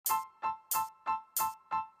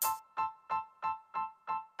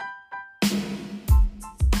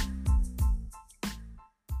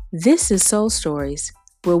This is Soul Stories,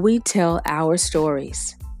 where we tell our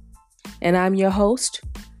stories. And I'm your host,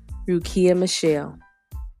 Rukia Michelle.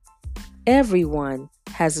 Everyone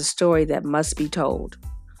has a story that must be told,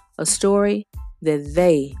 a story that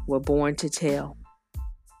they were born to tell.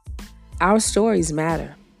 Our stories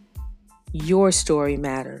matter. Your story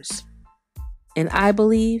matters. And I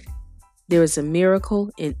believe there is a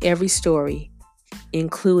miracle in every story,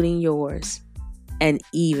 including yours and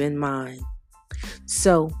even mine.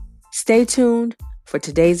 So, stay tuned for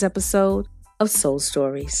today's episode of Soul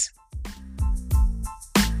Stories.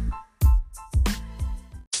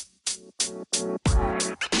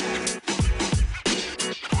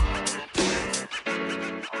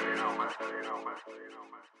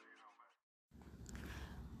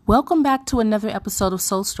 Welcome back to another episode of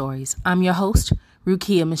Soul Stories. I'm your host,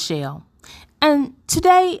 Rukia Michelle. And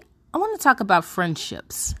today, I want to talk about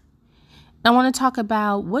friendships. I want to talk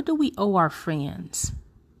about, what do we owe our friends?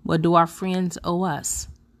 What do our friends owe us?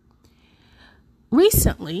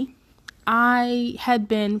 Recently, I had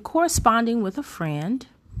been corresponding with a friend,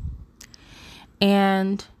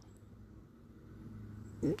 and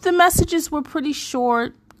the messages were pretty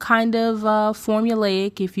short, kind of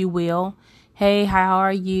formulaic, if you will. Hey, how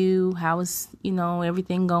are you? How is,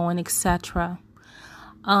 everything going, etc.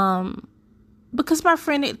 Because my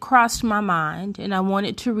friend had crossed my mind, and I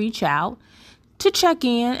wanted to reach out to check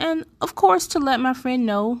in, and of course to let my friend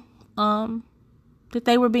know that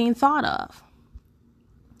they were being thought of.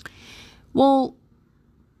 Well,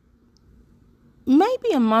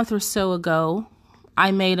 maybe a month or so ago, I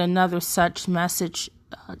made another such message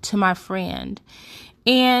to my friend,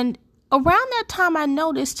 and around that time I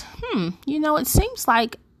noticed, it seems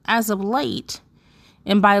like as of late,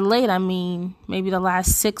 and by late I mean maybe the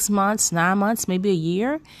last 6 months, 9 months, maybe a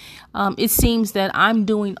year, it seems that I'm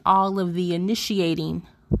doing all of the initiating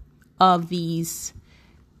of these,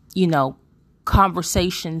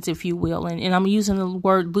 conversations, if you will. And I'm using the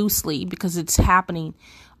word loosely because it's happening,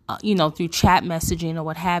 through chat messaging or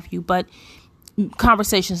what have you, but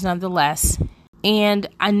conversations nonetheless. And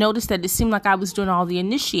I noticed that it seemed like I was doing all the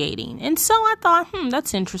initiating. And so I thought,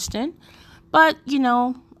 that's interesting. But,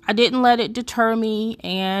 I didn't let it deter me.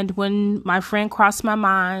 And when my friend crossed my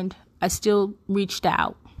mind, I still reached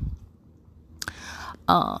out.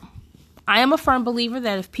 I am a firm believer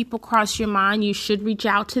that if people cross your mind, you should reach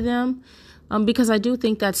out to them. Because I do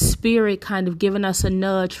think that spirit kind of giving us a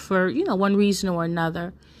nudge for, one reason or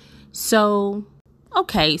another. So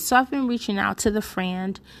I've been reaching out to the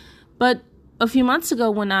friend. But a few months ago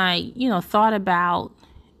when I, thought about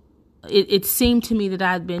it, it seemed to me that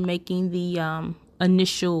I'd been making the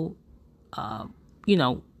initial,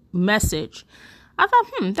 message. I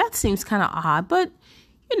thought, that seems kind of odd, but,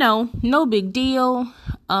 no big deal.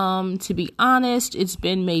 To be honest, it's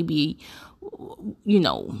been maybe,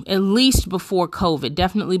 at least before COVID,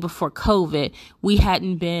 definitely before COVID, we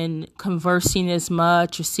hadn't been conversing as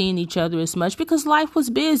much or seeing each other as much because life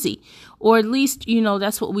was busy, or at least,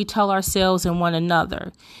 that's what we tell ourselves and one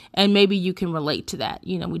another. And maybe you can relate to that.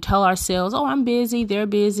 We tell ourselves, oh, I'm busy, they're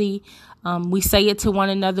busy. We say it to one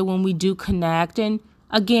another when we do connect. And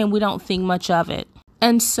again, we don't think much of it.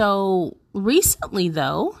 And so recently,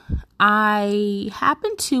 though, I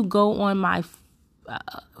happened to go on my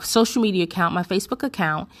social media account, my Facebook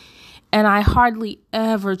account, and I hardly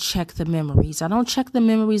ever check the memories. I don't check the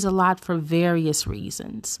memories a lot for various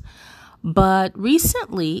reasons. But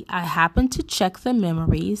recently, I happened to check the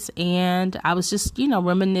memories, and I was just,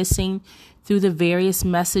 reminiscing through the various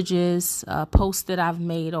messages, posts that I've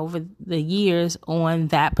made over the years on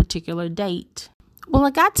that particular date. Well, I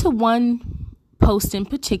got to one post in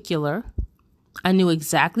particular. I knew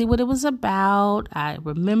exactly what it was about. I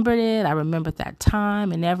remembered it. I remembered that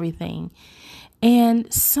time and everything. And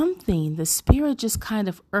the spirit just kind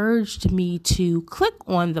of urged me to click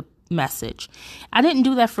on the message. I didn't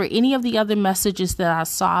do that for any of the other messages that I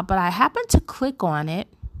saw, but I happened to click on it.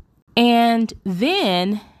 And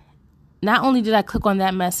then not only did I click on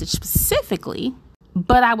that message specifically,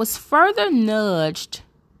 but I was further nudged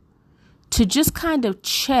to just kind of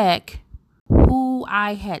check who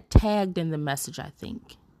I had tagged in the message, I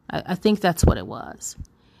think. I think that's what it was.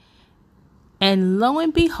 And lo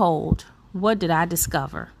and behold, what did I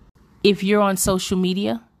discover? If you're on social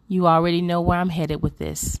media, you already know where I'm headed with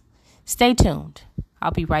this. Stay tuned.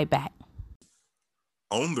 I'll be right back.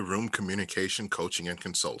 On the Room Communication Coaching and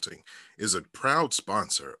Consulting is a proud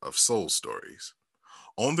sponsor of Soul Stories.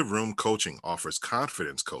 On the Room Coaching offers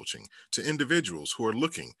confidence coaching to individuals who are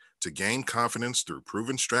looking to gain confidence through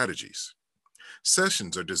proven strategies.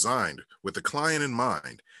 Sessions are designed with the client in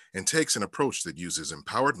mind and takes an approach that uses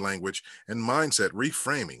empowered language and mindset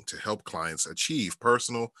reframing to help clients achieve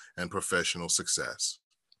personal and professional success.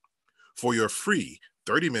 For your free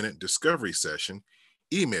 30-minute discovery session,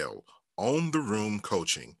 email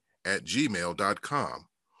ontheroomcoaching@gmail.com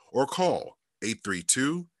or call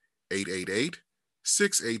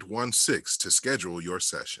 832-888-6816 to schedule your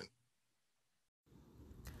session.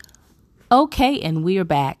 Okay, and we are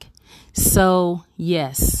back. So,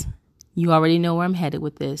 yes, you already know where I'm headed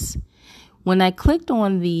with this. When I clicked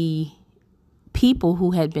on the people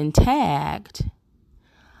who had been tagged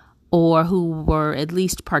or who were at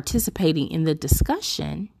least participating in the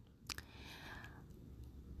discussion,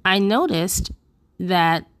 I noticed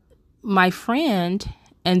that my friend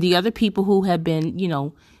and the other people who had been,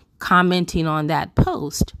 commenting on that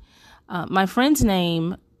post, my friend's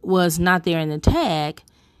name was not there in the tag.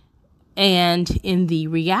 And in the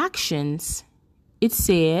reactions, it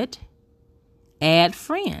said, add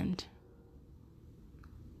friend.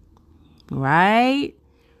 Right?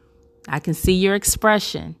 I can see your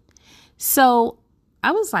expression. So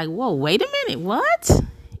I was like, whoa, wait a minute. What?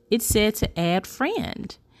 It said to add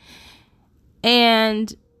friend.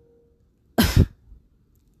 And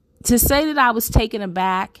to say that I was taken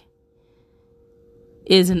aback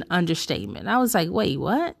is an understatement. I was like, wait,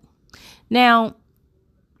 what? Now,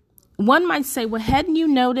 one might say, well, hadn't you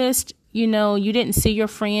noticed, you didn't see your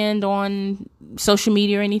friend on social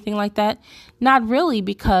media or anything like that? Not really,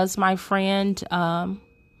 because my friend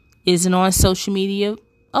isn't on social media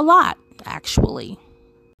a lot, actually.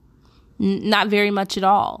 Not very much at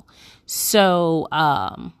all. So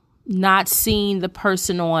not seeing the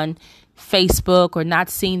person on Facebook or not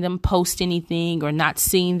seeing them post anything or not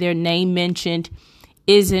seeing their name mentioned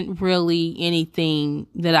isn't really anything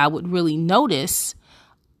that I would really notice.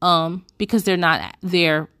 Because they're not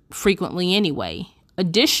there frequently anyway.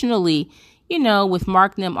 Additionally, with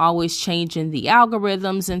MarkNem always changing the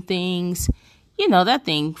algorithms and things, that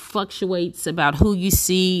thing fluctuates about who you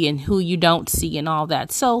see and who you don't see and all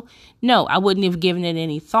that. So, no, I wouldn't have given it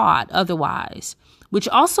any thought otherwise, which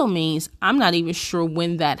also means I'm not even sure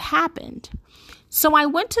when that happened. So I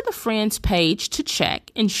went to the friends page to check,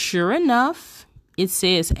 and sure enough, it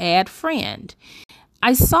says add friend.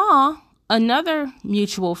 I saw another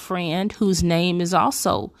mutual friend whose name is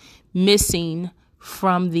also missing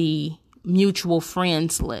from the mutual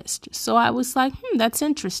friends list. So I was like, that's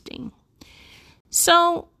interesting.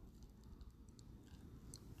 So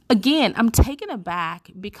again, I'm taken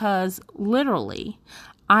aback because literally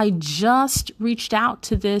I just reached out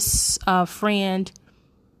to this friend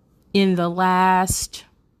in the last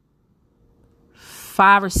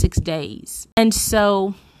 5 or 6 days. And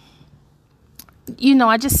so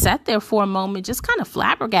I just sat there for a moment, just kind of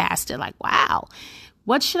flabbergasted, like, wow,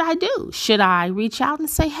 what should I do? Should I reach out and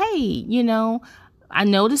say, hey, I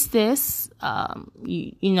noticed this, I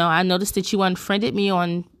noticed that you unfriended me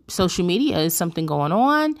on social media. Is something going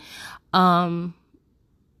on?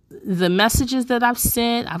 The messages that I've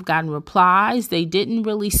sent, I've gotten replies. They didn't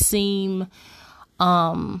really seem,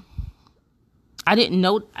 I didn't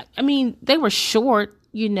know. I mean, they were short,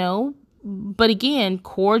 but again,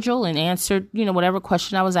 cordial and answered, whatever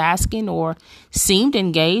question I was asking or seemed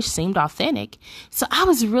engaged, seemed authentic. So I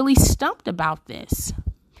was really stumped about this.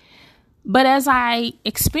 But as I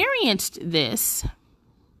experienced this,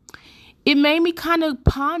 it made me kind of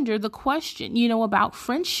ponder the question, about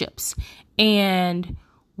friendships and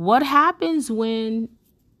what happens when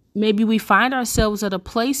maybe we find ourselves at a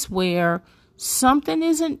place where something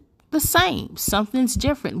isn't the same. Something's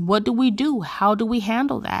different. What do we do? How do we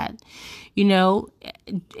handle that?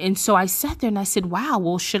 And so I sat there and I said, wow,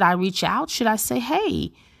 well, should I reach out? Should I say,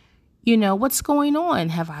 hey, what's going on?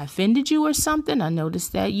 Have I offended you or something? I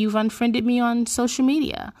noticed that you've unfriended me on social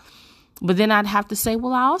media. But then I'd have to say,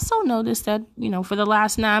 well, I also noticed that, for the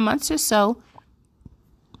last 9 months or so,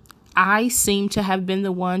 I seem to have been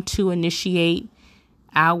the one to initiate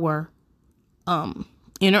our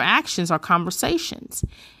interactions or conversations.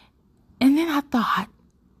 And then I thought,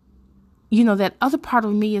 that other part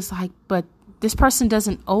of me is like, but this person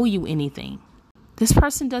doesn't owe you anything. This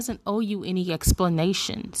person doesn't owe you any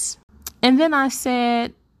explanations. And then I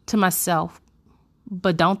said to myself,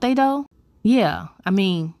 but don't they though? Yeah, I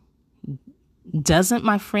mean, doesn't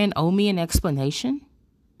my friend owe me an explanation?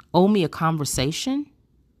 Owe me a conversation?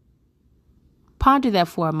 Ponder that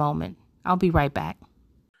for a moment. I'll be right back.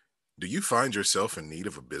 Do you find yourself in need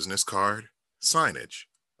of a business card, signage,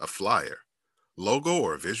 a flyer, logo,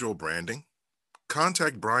 or visual branding?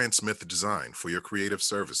 Contact Brian Smith Design for your creative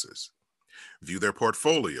services. View their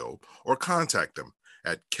portfolio or contact them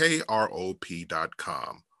at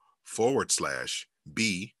krop.com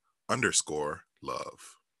 /B_love.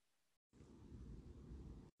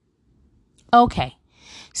 Okay,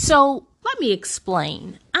 so let me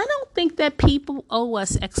explain. I don't think that people owe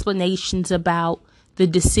us explanations about the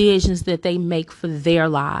decisions that they make for their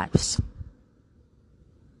lives.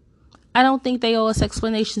 I don't think they owe us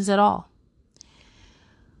explanations at all.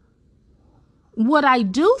 What I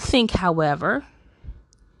do think, however,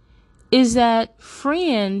 is that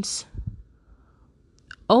friends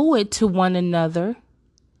owe it to one another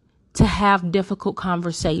to have difficult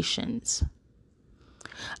conversations.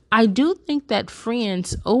 I do think that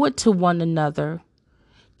friends owe it to one another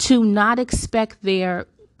to not expect their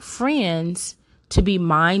friends to be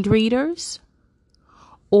mind readers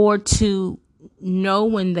or to know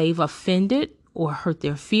when they've offended or hurt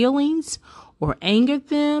their feelings or angered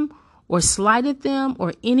them or slighted them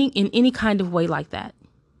or in any kind of way like that.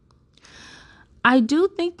 I do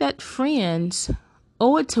think that friends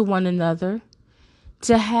owe it to one another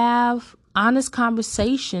to have honest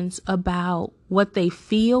conversations about what they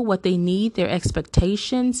feel, what they need, their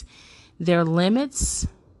expectations, their limits,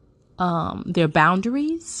 their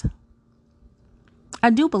boundaries. I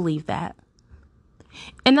do believe that.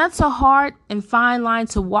 And that's a hard and fine line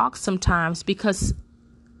to walk sometimes because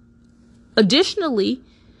additionally,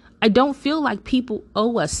 I don't feel like people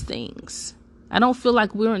owe us things. I don't feel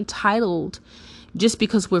like we're entitled just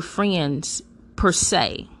because we're friends per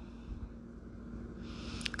se.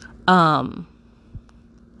 And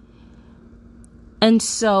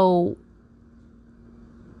so,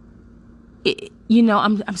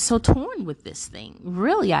 I'm so torn with this thing.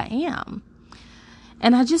 Really, I am.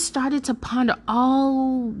 And I just started to ponder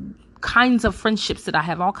all kinds of friendships that I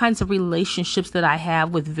have, all kinds of relationships that I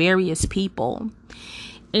have with various people.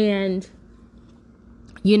 And,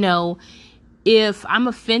 if I'm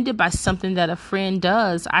offended by something that a friend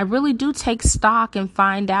does, I really do take stock and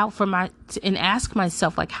find out and ask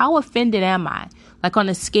myself, like, how offended am I? Like on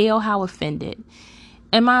a scale, how offended?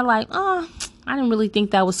 Am I like, I didn't really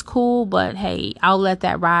think that was cool, but hey, I'll let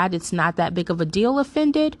that ride. It's not that big of a deal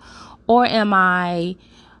offended. Or am I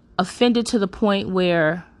offended to the point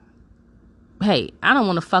where, hey, I don't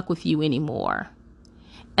want to fuck with you anymore?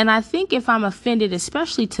 And I think if I'm offended,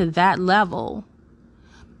 especially to that level,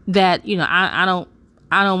 that, I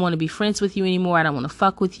don't want to be friends with you anymore. I don't want to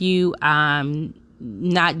fuck with you. I'm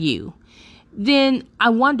not you. Then I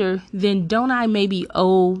wonder, don't I maybe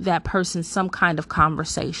owe that person some kind of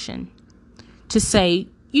conversation to say,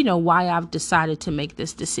 why I've decided to make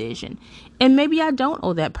this decision. And maybe I don't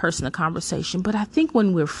owe that person a conversation, but I think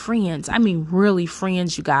when we're friends, I mean, really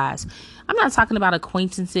friends, you guys, I'm not talking about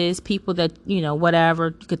acquaintances, people that,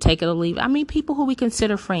 whatever, you could take it or leave it. I mean, people who we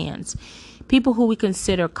consider friends, people who we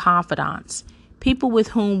consider confidants, people with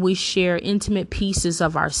whom we share intimate pieces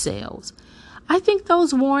of ourselves. I think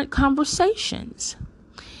those warrant conversations.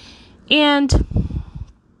 And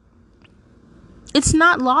it's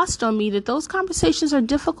not lost on me that those conversations are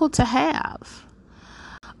difficult to have.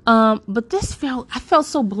 But I felt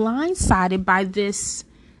so blindsided by this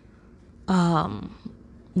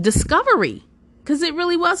discovery, because it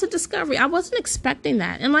really was a discovery. I wasn't expecting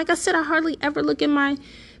that. And like I said, I hardly ever look at my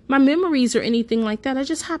memories or anything like that. I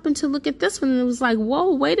just happened to look at this one and it was like,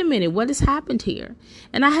 whoa, wait a minute, what has happened here?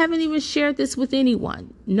 And I haven't even shared this with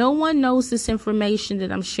anyone. No one knows this information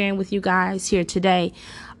that I'm sharing with you guys here today.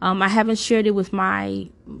 I haven't shared it with my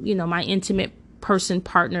intimate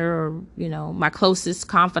partner, or, my closest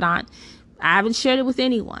confidant. I haven't shared it with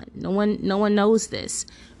anyone. No one knows this.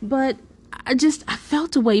 But I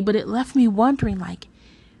felt a way, but it left me wondering, like,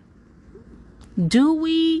 do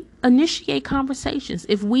we initiate conversations?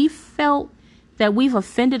 If we felt that we've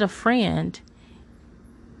offended a friend,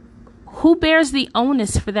 who bears the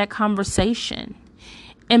onus for that conversation?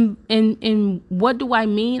 And what do I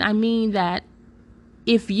mean? I mean that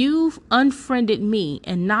if you've unfriended me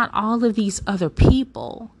and not all of these other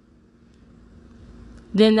people,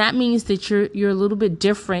 then that means that you're a little bit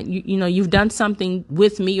different. You've done something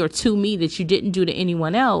with me or to me that you didn't do to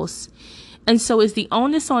anyone else. And so is the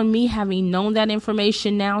onus on me, having known that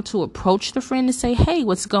information now, to approach the friend and say, hey,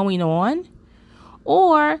 what's going on?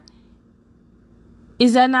 Or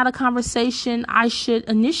is that not a conversation I should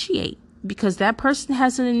initiate because that person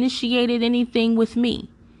hasn't initiated anything with me?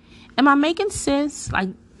 Am I making sense? Like,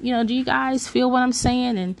 do you guys feel what I'm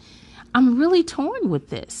saying? And I'm really torn with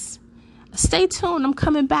this. Stay tuned. I'm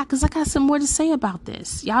coming back because I got some more to say about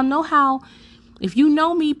this. Y'all know how, if you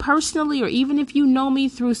know me personally, or even if you know me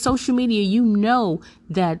through social media, you know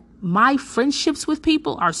that my friendships with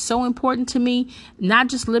people are so important to me, not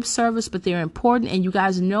just lip service, but they're important. And you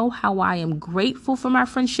guys know how I am grateful for my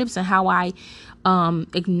friendships and how I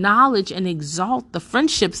acknowledge and exalt the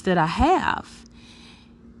friendships that I have,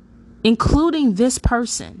 including this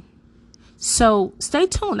person. So stay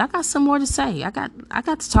tuned. I got some more to say. I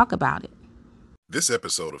got to talk about it. This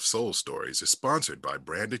episode of Soul Stories is sponsored by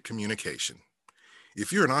Branded Communication.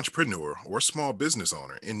 If you're an entrepreneur or small business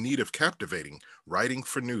owner in need of captivating writing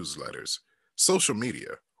for newsletters, social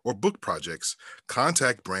media, or book projects,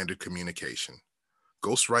 contact Branded Communication.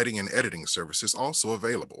 Ghostwriting and editing services also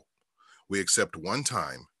available. We accept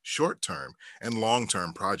one-time, short-term, and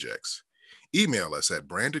long-term projects. Email us at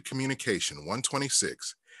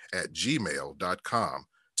brandedcommunication126@gmail.com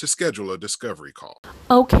to schedule a discovery call.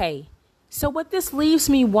 Okay, so what this leaves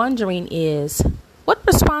me wondering is, what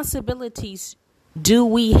responsibilities do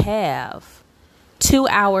we have to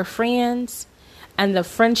our friends and the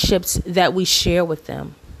friendships that we share with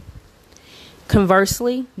them?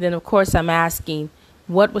 Conversely, then of course I'm asking,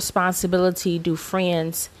 what responsibility do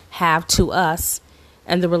friends have to us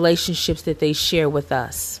and the relationships that they share with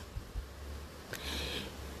us?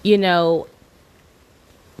 You know,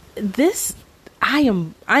 I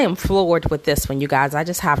am floored with this one, you guys. I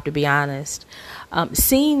just have to be honest.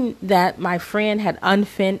 Seeing that my friend had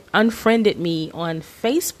unfriended me on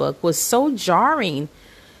Facebook was so jarring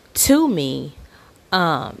to me,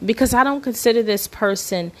 because I don't consider this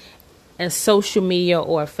person a social media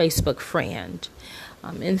or a Facebook friend.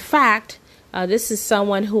 In fact, this is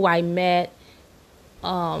someone who I met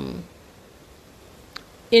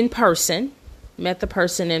in person, met the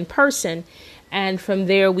person in person, and from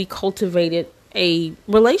there we cultivated a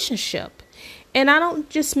relationship. And I don't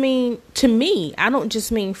just mean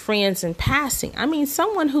friends in passing. I mean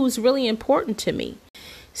someone who's really important to me.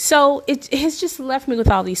 So it has just left me with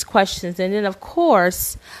all these questions. And then, of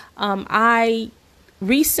course, I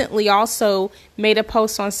recently also made a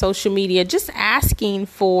post on social media just asking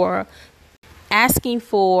for,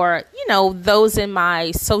 those in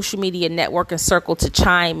my social media network and circle to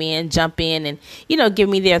chime in, jump in, and, give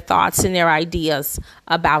me their thoughts and their ideas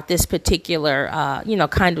about this particular,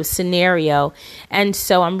 kind of scenario. And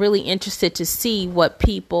so I'm really interested to see what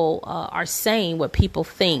people are saying, what people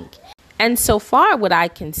think. And so far, what I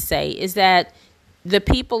can say is that the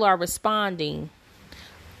people are responding,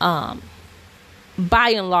 by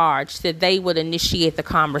and large, that they would initiate the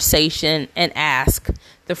conversation and ask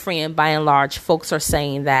the friend. By and large, folks are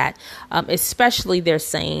saying that, especially they're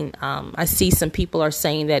saying, I see some people are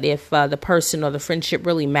saying that if the person or the friendship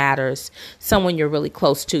really matters, someone you're really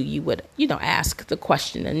close to, you would, ask the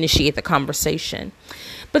question, initiate the conversation.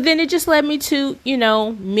 But then it just led me to,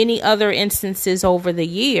 many other instances over the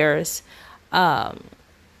years. And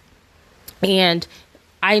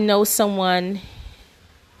I know someone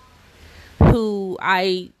who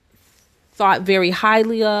I thought very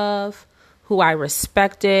highly of, who I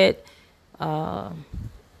respected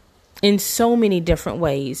in so many different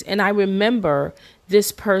ways. And I remember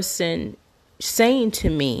this person saying to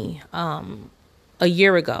me a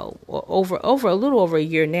year ago, or over a little over a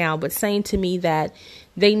year now, but saying to me that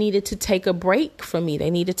they needed to take a break from me. They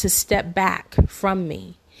needed to step back from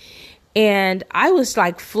me. And I was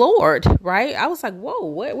like floored, right? I was like, whoa,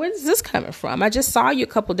 where's this coming from? I just saw you a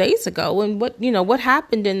couple days ago. And what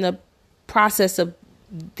happened in the process of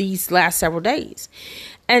these last several days?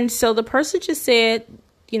 And so the person just said,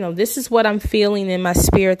 this is what I'm feeling in my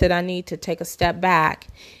spirit, that I need to take a step back.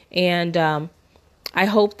 And I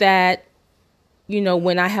hope that,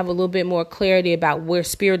 when I have a little bit more clarity about where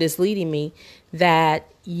spirit is leading me, that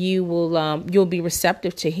you'll be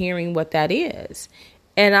receptive to hearing what that is.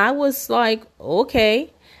 And I was like,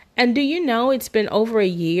 okay. And do you know, it's been over a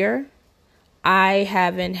year. I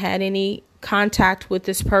haven't had any contact with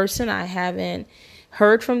this person. I haven't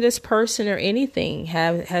heard from this person or anything.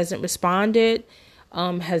 Hasn't responded.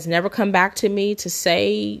 Has never come back to me to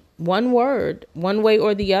say one word, one way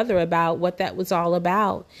or the other, about what that was all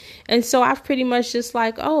about. And so I've pretty much just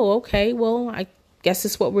like, oh, okay, well, I guess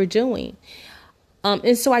it's what we're doing.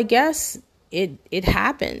 And so I guess it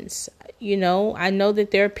happens. I know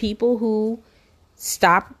that there are people who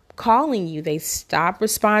stop calling you. They stop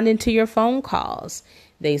responding to your phone calls.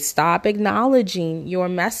 They stop acknowledging your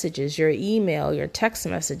messages, your email, your text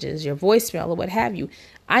messages, your voicemail, or what have you.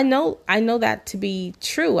 I know that to be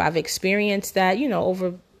true. I've experienced that,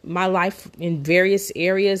 over my life in various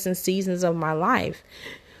areas and seasons of my life.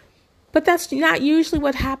 But that's not usually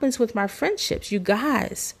what happens with my friendships. You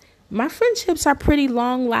guys, my friendships are pretty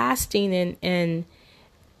long lasting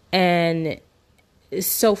and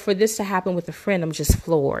So for this to happen with a friend, I'm just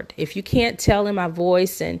floored. If you can't tell in my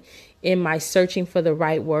voice and in my searching for the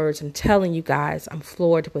right words, I'm telling you guys, I'm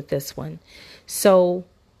floored with this one. So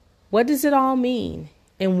what does it all mean?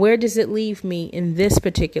 And where does it leave me in this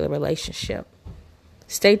particular relationship?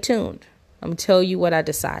 Stay tuned. I'm going to tell you what I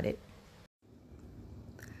decided.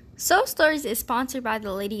 Soul Stories is sponsored by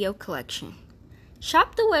the Lady O Collection.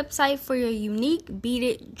 Shop the website for your unique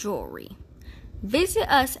beaded jewelry.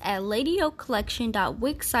 Visit us at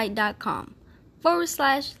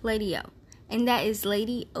ladyocollection.wixsite.com/Lady O. And that is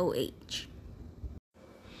Lady OH.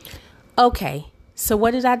 Okay, so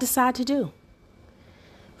what did I decide to do?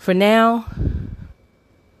 For now,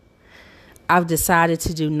 I've decided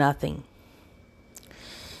to do nothing.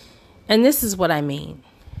 And this is what I mean.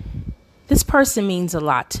 This person means a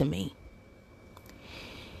lot to me.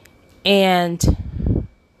 And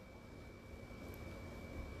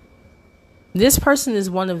this person is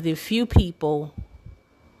one of the few people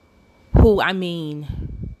who,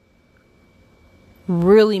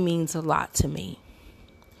 really means a lot to me.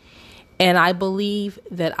 And I believe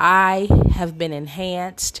that I have been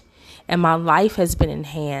enhanced and my life has been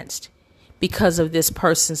enhanced because of this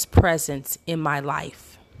person's presence in my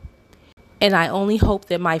life. And I only hope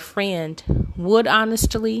that my friend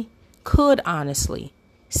could honestly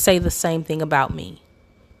say the same thing about me.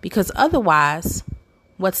 Because otherwise,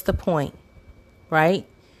 what's the point, right?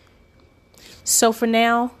 So for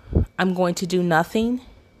now, I'm going to do nothing.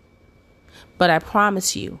 But I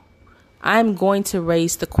promise you, I'm going to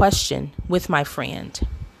raise the question with my friend.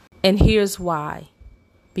 And here's why.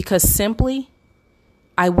 Because simply,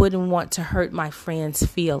 I wouldn't want to hurt my friend's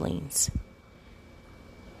feelings.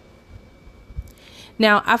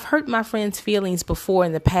 Now, I've hurt my friend's feelings before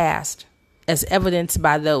in the past, as evidenced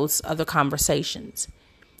by those other conversations.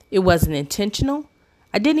 It wasn't intentional.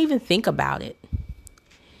 I didn't even think about it.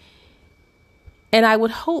 And I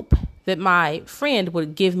would hope that my friend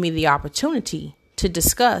would give me the opportunity to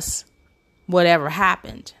discuss whatever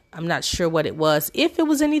happened. I'm not sure what it was, if it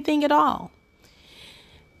was anything at all.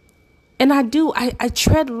 And I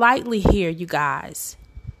tread lightly here, you guys,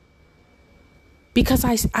 because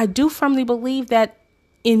I do firmly believe that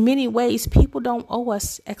in many ways, people don't owe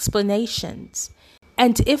us explanations.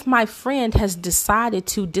 And if my friend has decided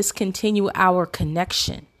to discontinue our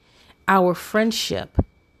connection, our friendship,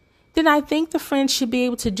 then I think the friend should be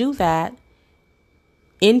able to do that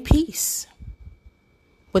in peace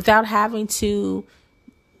without having to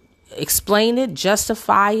explain it,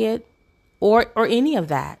 justify it, or any of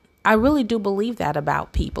that. I really do believe that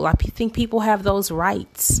about people. I think people have those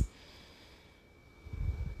rights.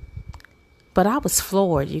 But I was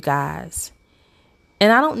floored, you guys.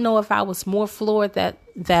 And I don't know if I was more floored that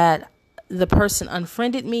the person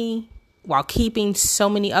unfriended me while keeping so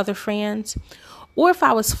many other friends, or if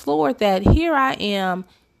I was floored that here I am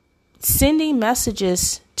sending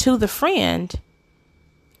messages to the friend,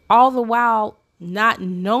 all the while not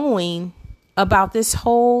knowing about this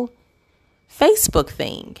whole Facebook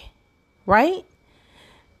thing, right?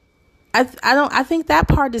 I think that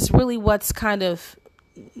part is really what's kind of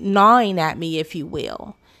gnawing at me, if you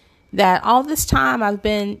will. That all this time I've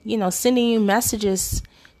been, sending you messages,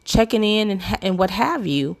 checking in and what have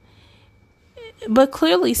you. But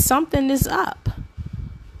clearly something is up.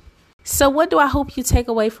 So what do I hope you take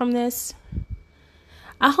away from this?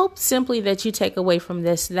 I hope simply that you take away from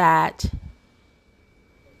this that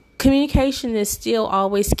communication is still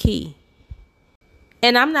always key.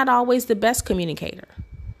 And I'm not always the best communicator.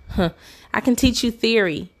 I can teach you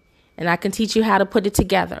theory and I can teach you how to put it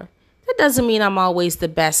together. That doesn't mean I'm always the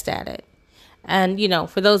best at it. And,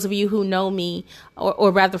 for those of you who know me,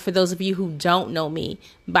 or rather for those of you who don't know me,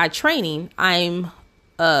 by training, I'm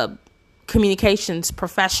a communications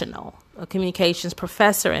professional, a communications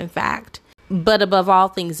professor, in fact. But above all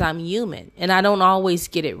things, I'm human and I don't always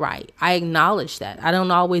get it right. I acknowledge that. I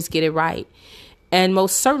don't always get it right. And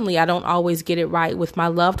most certainly, I don't always get it right with my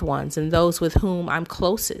loved ones and those with whom I'm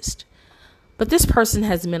closest. But this person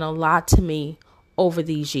has meant a lot to me over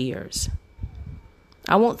these years.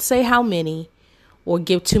 I won't say how many or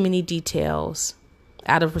give too many details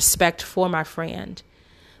out of respect for my friend.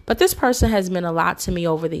 But this person has meant a lot to me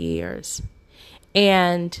over the years.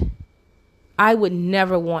 And I would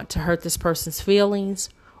never want to hurt this person's feelings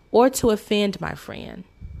or to offend my friend.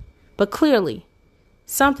 But clearly,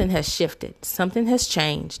 something has shifted. Something has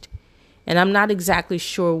changed. And I'm not exactly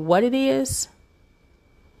sure what it is,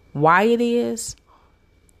 why it is,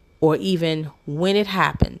 or even when it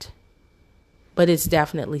happened. But it's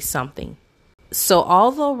definitely something. So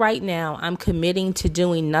although right now I'm committing to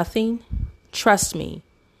doing nothing, trust me,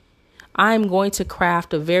 I'm going to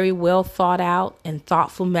craft a very well thought out and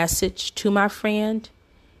thoughtful message to my friend,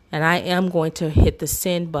 and I am going to hit the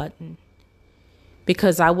send button,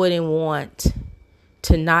 because I wouldn't want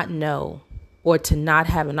to not know or to not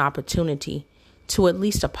have an opportunity to at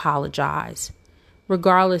least apologize,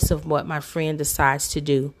 regardless of what my friend decides to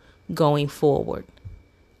do going forward.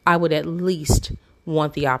 I would at least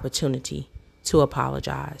want the opportunity to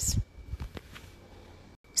apologize.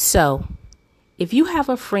 So, if you have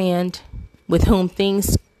a friend with whom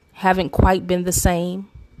things haven't quite been the same,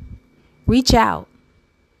 reach out.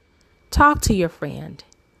 Talk to your friend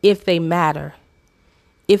if they matter,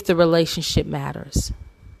 if the relationship matters,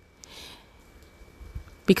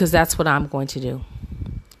 because that's what I'm going to do.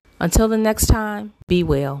 Until the next time, be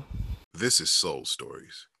well. This is Soul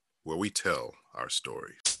Stories, where we tell our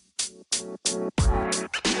stories.